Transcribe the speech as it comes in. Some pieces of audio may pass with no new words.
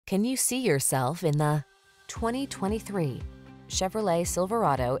Can you see yourself in the 2023 Chevrolet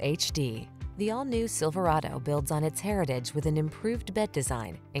Silverado HD? The all-new Silverado builds on its heritage with an improved bed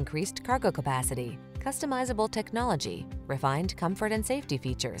design, increased cargo capacity, customizable technology, refined comfort and safety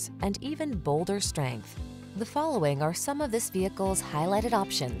features, and even bolder strength. The following are some of this vehicle's highlighted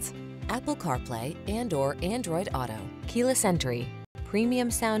options: Apple CarPlay and/or Android Auto, keyless entry,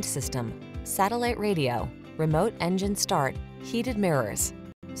 premium sound system, satellite radio, remote engine start, heated mirrors,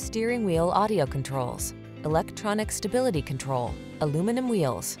 steering wheel audio controls, electronic stability control, aluminum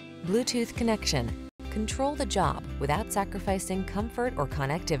wheels, Bluetooth connection. Control the job without sacrificing comfort or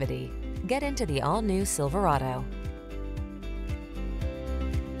connectivity. Get into the all-new Silverado.